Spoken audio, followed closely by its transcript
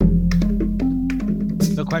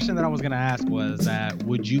question that I was gonna ask was that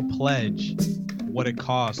would you pledge what it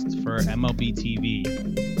costs for MLB TV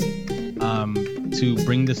to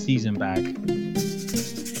bring the season back?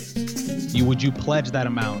 Would you pledge that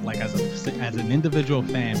amount? Like as an individual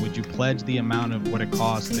fan, would you pledge the amount of what it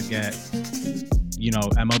costs to get,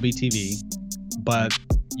 MLB TV, but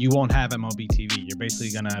you won't have MLB TV? You're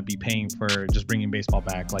basically gonna be paying for just bringing baseball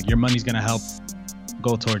back. Like your money's gonna help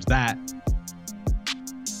go towards that.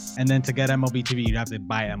 And then to get MLB TV, you'd have to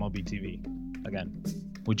buy MLB TV again.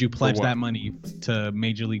 Would you pledge that money to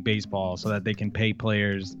Major League Baseball so that they can pay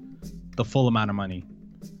players the full amount of money?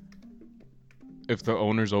 If the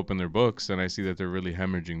owners open their books and I see that they're really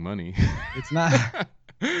hemorrhaging money. It's not.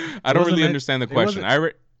 I don't really understand the question. I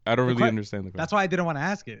don't really understand the question. That's why I didn't want to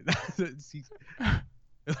ask it.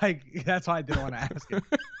 That's why I didn't want to ask it.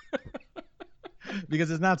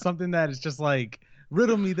 Because it's not something that is just like,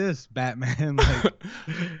 riddle me this, Batman.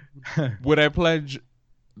 Would I pledge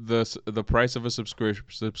the price of a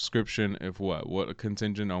subscription if what? What a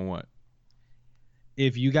contingent on what?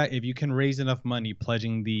 If you can raise enough money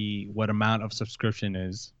pledging what amount of subscription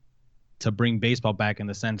is to bring baseball back, in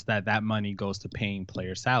the sense that money goes to paying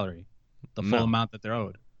players' salary, the full amount that they're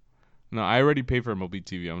owed. No, I already pay for MLB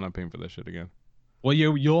TV. I'm not paying for that shit again. Well,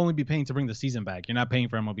 you'll only be paying to bring the season back. You're not paying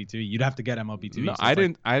for MLB TV. You'd have to get MLB TV. No, I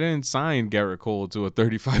didn't sign Garrett Cole to a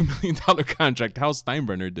 $35 million contract. Hal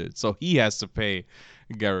Steinbrenner did, so he has to pay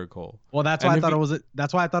Garrett Cole. Well, that's why I thought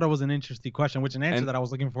it was an interesting question, which an answer that I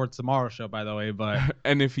was looking for tomorrow's show, by the way. But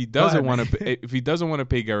and if he doesn't want to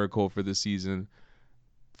pay Garrett Cole for this season,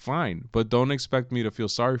 fine. But don't expect me to feel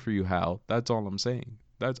sorry for you, Hal. That's all I'm saying.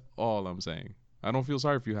 I don't feel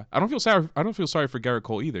sorry for you. I don't feel sorry for Garrett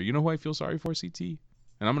Cole either. You know who I feel sorry for, CT? And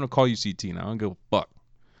I'm gonna call you CT now. I don't give a fuck.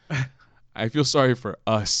 I feel sorry for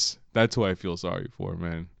us. That's who I feel sorry for,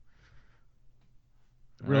 man.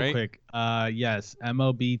 Real quick. Yes,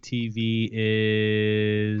 MLB TV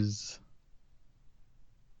is.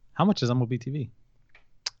 How much is MLB TV?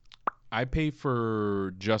 I pay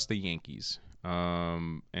for just the Yankees.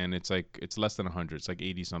 And it's less than 100. It's like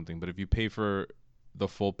 80 something. But if you pay for the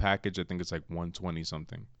full package, I think it's like 120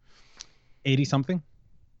 something. 80 something?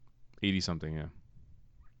 80 something, yeah.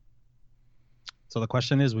 So the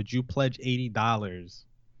question is, would you pledge $80?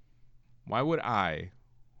 Why would I,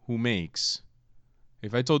 who makes,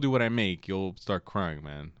 if I told you what I make, you'll start crying,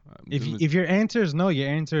 man. If your answer is no, your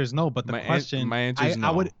answer is no. But my answer is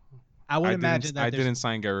no. I would imagine that I didn't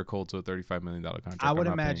sign Garrett Cole to a $35 million contract. I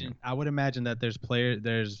would imagine that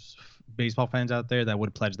there's baseball fans out there that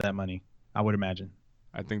would pledge that money. I would imagine.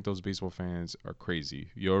 I think those baseball fans are crazy.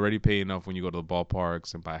 You already pay enough when you go to the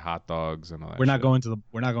ballparks and buy hot dogs and all that. We're not going to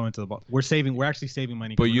the ball. We're actually saving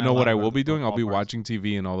money. But you know what I will be doing? I'll be watching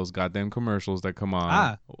TV and all those goddamn commercials that come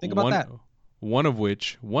on. Think about that. One of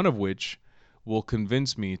which will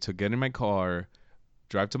convince me to get in my car,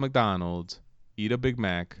 drive to McDonald's, eat a Big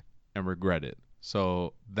Mac, and regret it.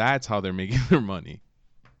 So that's how they're making their money.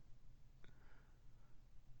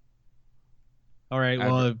 All right.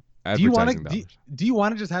 Well, do you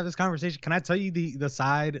want to just have this conversation? Can I tell you the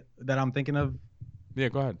side that I'm thinking of? Yeah,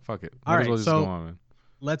 go ahead. Fuck it. All right. So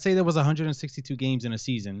let's say there was 162 games in a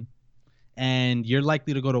season, and you're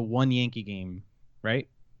likely to go to one Yankee game, right?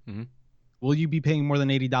 Mm-hmm. Will you be paying more than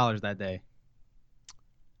 $80 that day?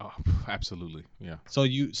 Oh, absolutely. Yeah. So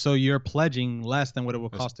you're pledging less than what it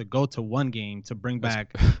would cost to go to one game to bring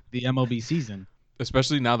back the MLB season.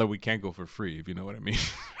 Especially now that we can't go for free, if you know what I mean.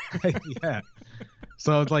 Yeah.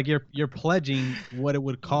 So it's like you're pledging what it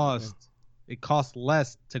would cost. It costs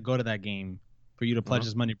less to go to that game for you to pledge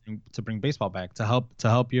this money to bring baseball back, to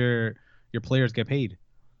help your players get paid.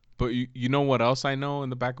 But you know what else I know in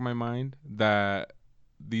the back of my mind? That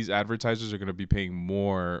these advertisers are going to be paying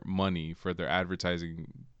more money for their advertising,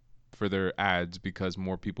 for their ads, because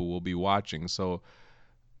more people will be watching. So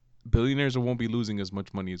billionaires won't be losing as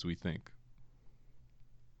much money as we think.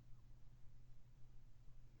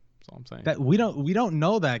 That's all I'm saying. That we don't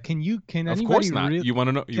know that. Can anybody? Of course not. You want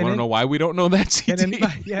to know? You want to know why we don't know that?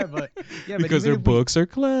 Because their books are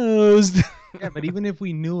closed. Yeah, but even if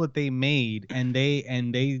we knew what they made, and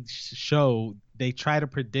they try to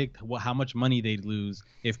predict how much money they'd lose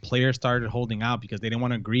if players started holding out because they didn't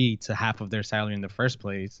want to agree to half of their salary in the first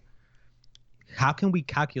place. How can we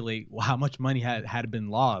calculate how much money had been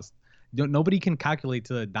lost? Nobody can calculate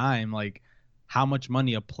to a dime like how much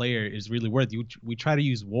money a player is really worth. We try to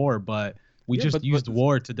use WAR, but we used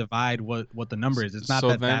WAR to divide what the number is. It's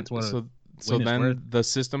not that's what. So then worth. The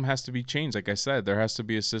system has to be changed. Like I said, there has to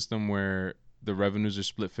be a system where the revenues are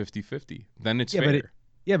split 50-50. Then it's fair.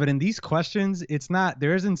 But in these questions, it's not.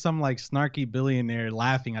 There isn't some like snarky billionaire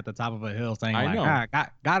laughing at the top of a hill saying, "I know,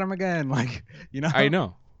 got him again." Like, you know. I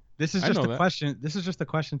know. This is I just know a that. question. This is just a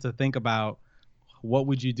question to think about. What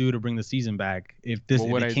would you do to bring the season back What if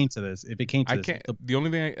would it I? came to this? If it came to I this, can't. The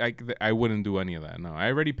only thing I wouldn't do any of that. No, I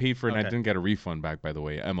already paid for it, and I okay. didn't get a refund back. By the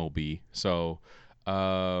way, MLB. So,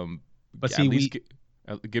 um, But at see, least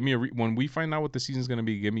give me when we find out what the season's gonna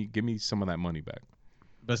be. Give me some of that money back.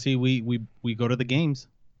 we go to the games.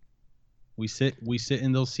 We sit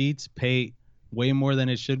in those seats, pay way more than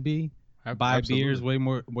it should be, buy beers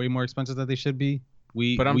Absolutely. way more expensive than they should be.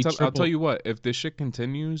 We I'll tell triple. you what. If this shit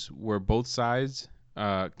continues, where both sides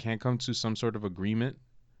can't come to some sort of agreement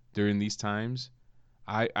during these times,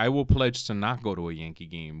 I will pledge to not go to a Yankee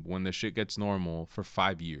game when the shit gets normal for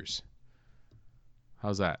 5 years.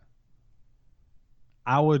 How's that?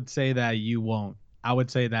 I would say that you won't. I would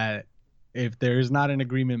say that if there is not an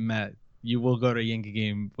agreement met, you will go to a Yankee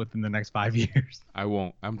game within the next 5 years. I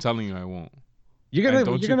won't. I'm telling you, I won't. And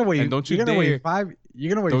don't you You're gonna dare wait five you're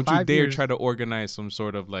gonna wait don't you five dare try years. to organize some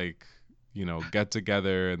sort of like, get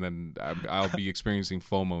together, and then I'll be experiencing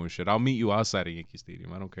FOMO and shit. I'll meet you outside of Yankee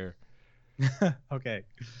Stadium. I don't care. Okay,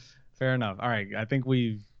 fair enough. All right, I think Am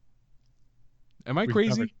I we've covered.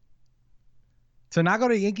 crazy? To not go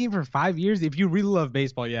to Yankee for 5 years, if you really love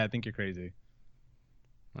baseball, yeah, I think you're crazy.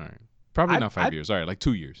 All right. Probably I'd not five I'd, years. All right, like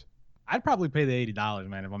 2 years. I'd probably pay the $80,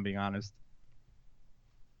 man, if I'm being honest.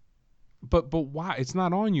 But why? It's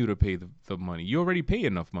not on you to pay the money. You already pay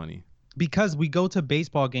enough money. Because we go to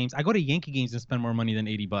baseball games. I go to Yankee games and spend more money than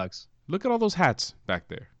 $80. Look at all those hats back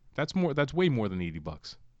there. That's way more than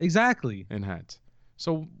 $80 Exactly. in hats.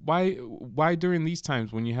 So why during these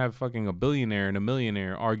times when you have fucking a billionaire and a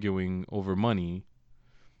millionaire arguing over money,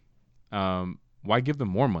 why give them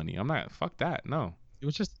more money? I'm not fuck that. No. It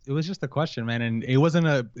was just a question, man, and it wasn't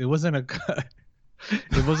a it wasn't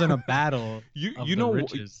a battle You of you the know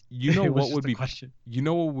riches. you know It was what just would a be question. you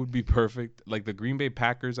know what would be perfect? Like the Green Bay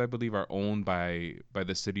Packers, I believe, are owned by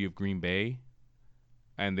the city of Green Bay,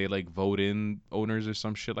 and they like vote in owners or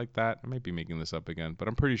some shit like that. I might be making this up again, but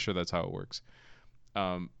I'm pretty sure that's how it works.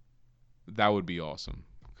 Um, that would be awesome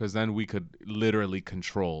because then we could literally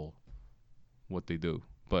control what they do.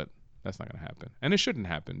 But that's not gonna happen, and it shouldn't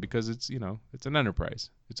happen because it's an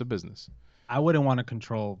enterprise, it's a business. I wouldn't want to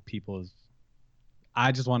control people's.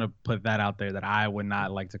 I just want to put that out there that I would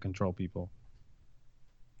not like to control people.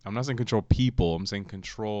 I'm not saying control people. I'm saying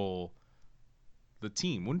control the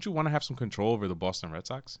team. Wouldn't you want to have some control over the Boston Red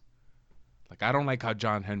Sox? Like, I don't like how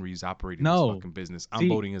John Henry's operating this No, fucking business. I'm see,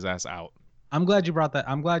 voting his ass out. I'm glad you brought that.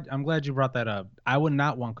 I'm glad you brought that up. I would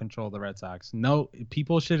not want control of the Red Sox. No,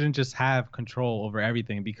 people shouldn't just have control over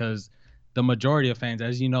everything because the majority of fans,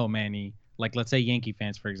 as you know, Manny, like let's say Yankee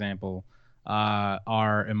fans, for example,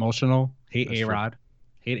 are emotional, That's true.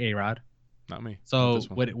 Hate A Rod. Not me. Not So this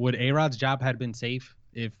one. would A Rod's job had been safe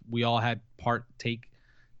if we all had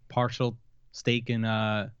partial stake in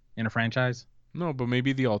a franchise? No, but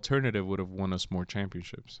maybe the alternative would have won us more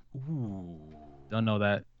championships. Ooh. Don't know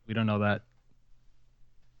that. We don't know that.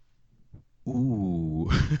 Ooh.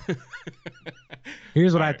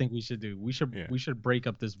 Here's what All I right. think we should do. Yeah. We should break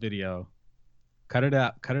up this video, cut it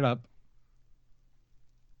out, cut it up.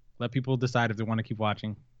 Let people decide if they want to keep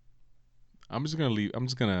watching. I'm just gonna leave. I'm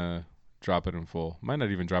just gonna drop it in full. Might not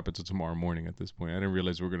even drop it till tomorrow morning. At this point, I didn't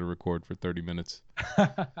realize we are gonna record for 30 minutes.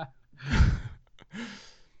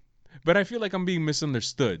 But I feel like I'm being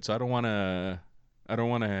misunderstood, so I don't wanna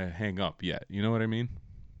hang up yet. You know what I mean?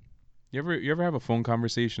 You ever have a phone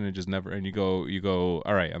conversation and just never, and you go,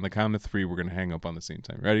 all right, on the count of three, we're gonna hang up on the same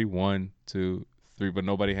time. Ready? 1, 2, 3, but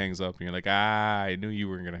nobody hangs up, and you're like, I knew you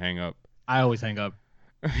were gonna hang up. I always hang up.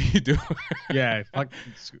 You do? Yeah, fuck,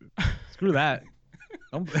 screw that.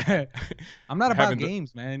 I'm not about Haven't d-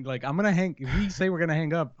 games, man. Like I'm gonna hang. If we say we're gonna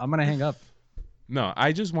hang up, I'm gonna hang up. No,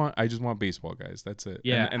 I just want baseball, guys. That's it.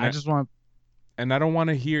 Yeah, And I just want. and I don't want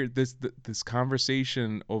to hear this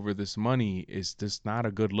conversation over this money is just not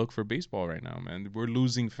a good look for baseball right now, man. We're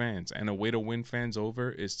losing fans, and a way to win fans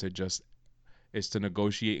over is to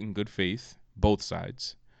negotiate in good faith, both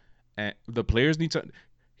sides. And the players need to.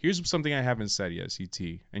 Here's something I haven't said yet,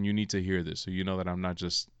 CT, and you need to hear this so you know that I'm not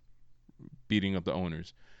just beating up the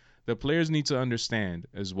owners. The players need to understand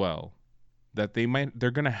as well that they're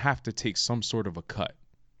gonna have to take some sort of a cut.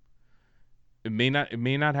 It may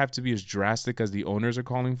not have to be as drastic as the owners are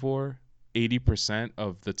calling for. 80%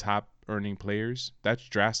 of the top earning players. That's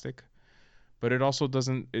drastic. But it also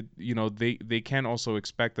doesn't they can also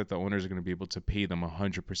expect that the owners are going to be able to pay them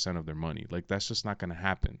 100% of their money. Like that's just not going to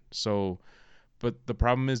happen. So but the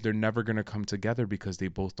problem is they're never going to come together because they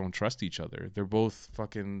both don't trust each other. They're both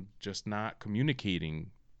fucking just not communicating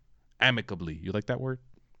amicably. You like that word?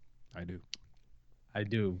 I do. I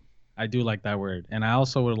do. I do like that word, and I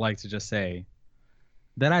also would like to just say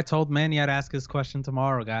Then I told Manny I'd ask his question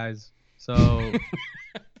tomorrow, guys. So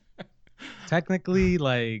technically,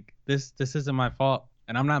 like this isn't my fault,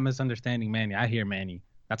 and I'm not misunderstanding Manny. I hear Manny.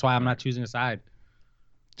 That's why I'm All not right. choosing a side.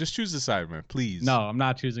 Just choose the side, man, please. No, I'm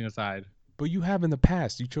not choosing a side. But you have in the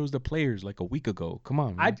past. You chose the players like a week ago. Come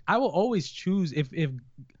on, I man. I will always choose if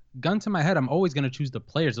gun to my head, I'm always gonna choose the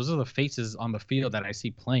players. Those are the faces on the field that I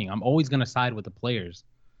see playing. I'm always gonna side with the players.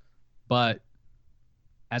 But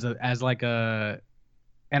as like a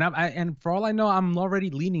and for all I know, I'm already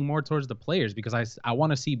leaning more towards the players because I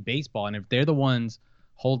want to see baseball, and if they're the ones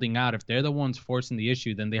holding out, if they're the ones forcing the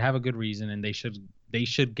issue, then they have a good reason, and they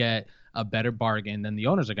should get a better bargain than the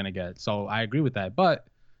owners are gonna get. So I agree with that, but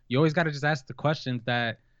you always got to just ask the questions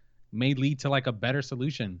that may lead to like a better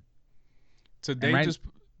solution. And Today right, just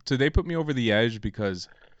today put me over the edge because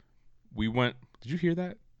we went. Did you hear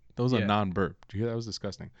that? That was a yeah, non-burp. Did you hear that? That was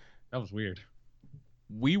disgusting. that was weird.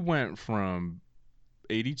 We went from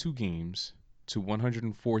 82 games to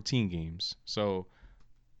 114 games. So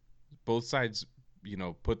both sides,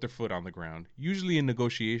 put their foot on the ground. Usually in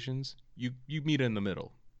negotiations, you meet in the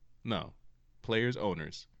middle. No, players,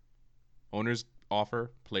 owners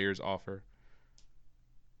offer, players offer,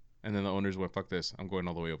 and then the owners went, "Fuck this, I'm going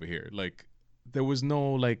all the way over here." Like there was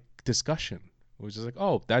no like discussion. It was just like,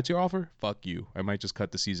 "Oh, that's your offer? Fuck you. I might just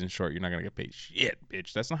cut the season short. You're not gonna get paid shit,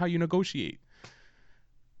 bitch." That's not how you negotiate.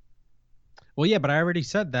 Well, yeah, but I already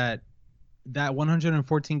said that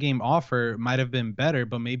 114 game offer might have been better,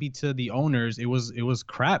 but maybe to the owners it was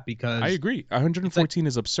crap I because agree. it's like 114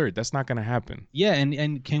 is absurd. That's not gonna happen. yeah,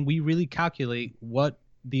 and can we really calculate what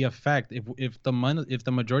the effect if the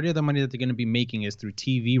majority of the money that they're going to be making is through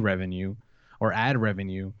TV revenue or ad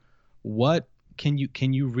revenue, what can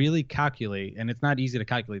you really calculate? And it's not easy to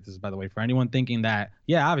calculate this, by the way, for anyone thinking that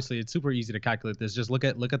yeah, obviously it's super easy to calculate this. Just look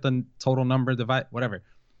at the total number divide whatever.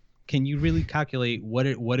 Can you really calculate what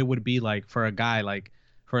it would be like for a guy like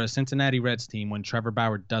for a Cincinnati Reds team when Trevor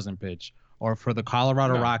Bauer doesn't pitch, or for the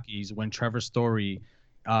Colorado No. Rockies when Trevor Story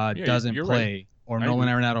Yeah, doesn't you're right. play, or I Nolan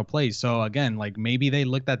agree. Arenado plays? So again, like maybe they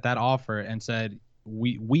looked at that offer and said,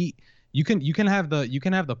 we you can have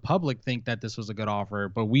the public think that this was a good offer,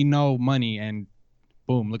 but we know money and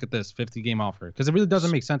boom, look at this 50 game offer because it really doesn't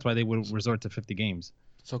S- make sense why they would resort to 50 games.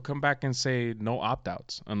 So come back and say no opt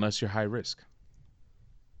outs unless you're high risk.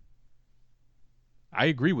 I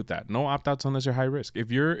agree with that. No opt outs unless you're high risk.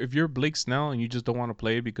 If you're Blake Snell and you just don't want to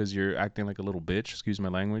play because you're acting like a little bitch, excuse my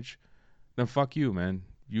language, then fuck you, man.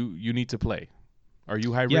 You need to play. Are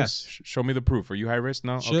you high risk? Yes, Show me the proof. Are you high risk?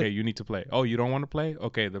 No. should Okay, you need to play. Oh, you don't want to play?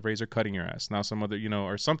 Okay, the Rays are cutting your ass. Now some other,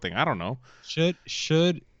 or something. I don't know. Should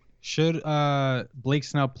should should Blake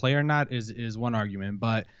Snell play or not is one argument,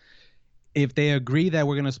 but if they agree that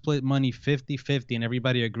we're going to split money 50-50 and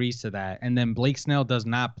everybody agrees to that, and then Blake Snell does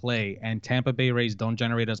not play and Tampa Bay Rays don't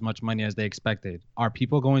generate as much money as they expected, are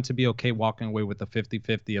people going to be okay walking away with the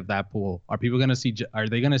 50-50 of that pool? Are they going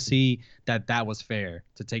to see that that was fair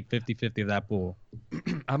to take 50-50 of that pool?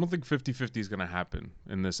 I don't think 50-50 is gonna happen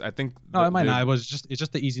in this. I think No, it might the not. It's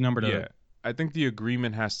just the easy number yeah, to. I think the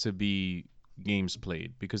agreement has to be games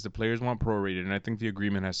played because the players want prorated, and I think the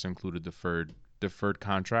agreement has to include a deferred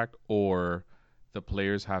contract, or the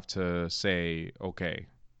players have to say, okay,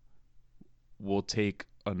 we'll take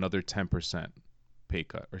another 10% pay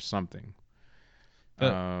cut or something. The I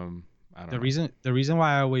don't the know. reason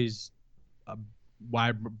uh, why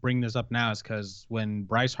I bring this up now is because when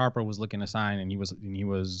Bryce Harper was looking to sign and he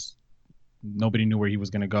was nobody knew where he was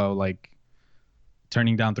going to go, like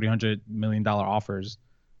turning down $300 million offers.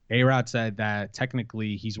 A-Rod said that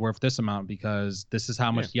technically he's worth this amount because this is how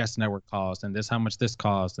Yeah, much Yes Network cost, and this how much this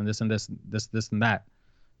cost, and this and that.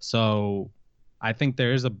 So I think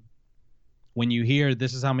there is a when you hear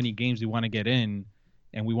this is how many games we want to get in,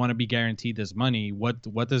 and we want to be guaranteed this money. What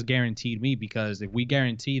does guaranteed mean? Because if we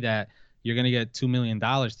guarantee that you're gonna get $2 million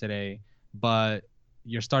today, but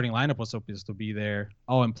your starting lineup was supposed to be there.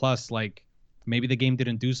 Oh, and plus like maybe the game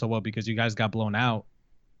didn't do so well because you guys got blown out.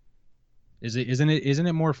 Isn't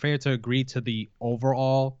it more fair to agree to the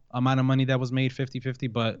overall amount of money that was made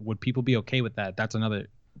 50-50, but would people be okay with that? That's another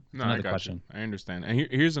no, I another got you. question. I understand. And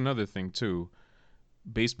here's another thing too.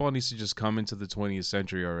 Baseball needs to just come into the 20th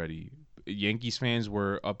century already. Yankees fans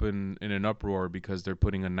were up in an uproar because they're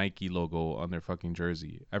putting a Nike logo on their fucking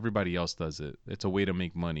jersey. Everybody else does it. It's a way to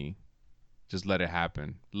make money. Just let it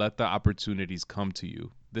happen. Let the opportunities come to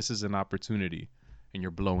you. This is an opportunity, and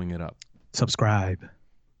you're blowing it up. Subscribe.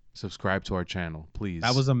 Subscribe to our channel, That please.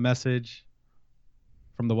 was a message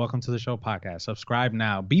from the Welcome to the Show podcast. Subscribe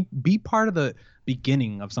now. Be part of the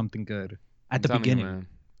beginning of something good. At I'm the telling you, beginning. man.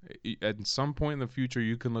 At some point in the future,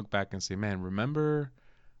 you can look back and say, "Man, remember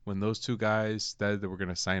when those two guys said that we're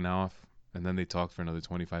gonna sign off, and then they talked for another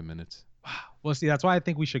 25 minutes. Wow. Well, see, that's why I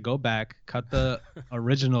think we should go back, cut the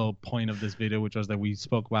original point of this video, which was that we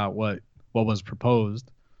spoke about what was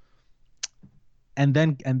proposed, and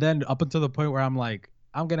then up until the point where I'm like,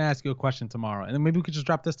 I'm gonna ask you a question tomorrow, and then maybe we could just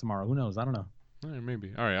drop this tomorrow. Who knows? I don't know. All right,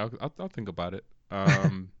 maybe. All right, I'll think about it.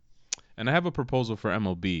 And I have a proposal for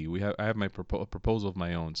MLB. I have my proposal of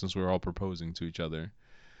my own, since we're all proposing to each other.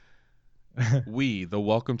 The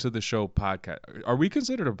Welcome to the Show podcast. Are we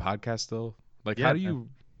considered a podcast still? Like, Yeah, how do you?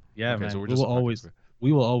 Yeah, Okay, man. so we're we just will a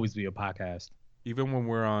podcast. always be a podcast. Even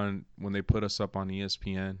when they put us up on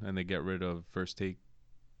ESPN and they get rid of First Take,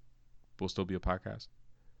 we'll still be a podcast.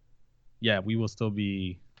 Yeah, we will still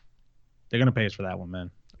be. They're gonna pay us for that one,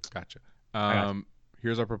 man. Gotcha. got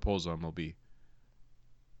Here's our proposal, MLB.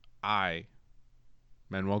 I,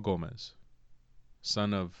 Manuel Gomez,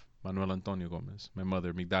 son of Manuel Antonio Gomez, my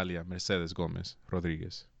mother Migdalia Mercedes Gomez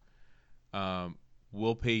Rodriguez,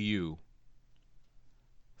 will pay you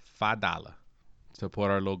 $5 to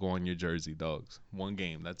put our logo on your jersey, dogs. One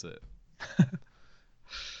game, that's it.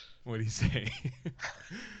 What do you say?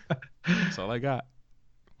 That's all I got.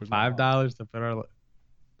 Where's my wallet? $5 to put our.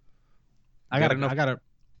 I Get gotta.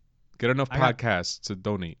 Get enough I got- podcasts to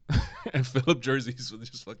donate and fill up jerseys with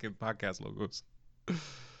just fucking podcast logos.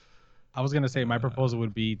 I was gonna say my proposal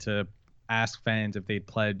would be to ask fans if they'd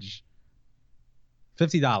pledge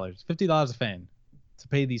 $50 a fan to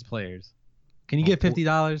pay these players. Can you Oh, get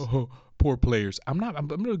 $50? Oh, poor players. I'm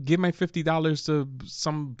gonna give my $50 to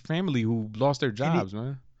some family who lost their Can you- jobs,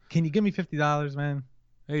 man. Can you give me $50, man?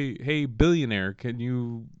 Hey, billionaire, can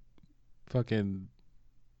you fucking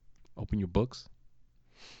open your books?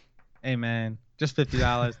 Hey, man, just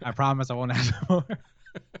 $50. I promise I won't ask more.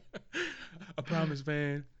 I promise,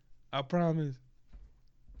 man. I promise.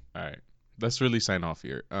 All right, let's really sign off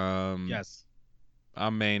here. Yes.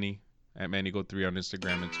 I'm Manny at MannyGo3 on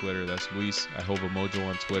Instagram and Twitter. That's Luis at Hova Mojo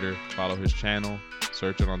on Twitter. Follow his channel.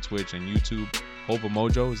 Search it on Twitch and YouTube. Hova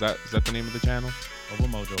Mojo, is that the name of the channel? Hova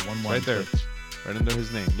Mojo 11. Right there. Twitch. Right under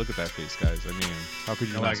his name. Look at that face, guys. I mean, how could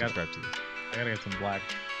you No, not I got- subscribe to this? I gotta get some black.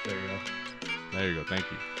 There you go. There you go. Thank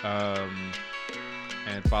you.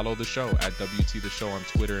 And follow the show at WT The Show on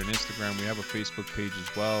Twitter and Instagram. We have a Facebook page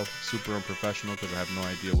as well. Super unprofessional because I have no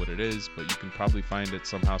idea what it is, but you can probably find it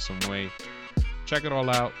somehow, some way. Check it all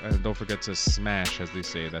out, and don't forget to smash, as they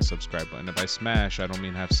say, that subscribe button. If I smash, I don't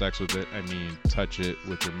mean have sex with it. I mean touch it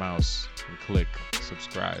with your mouse and click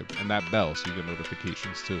subscribe, and that bell so you get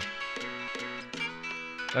notifications too.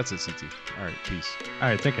 That's it, CT. All right, peace. All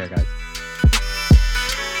right, take care, guys.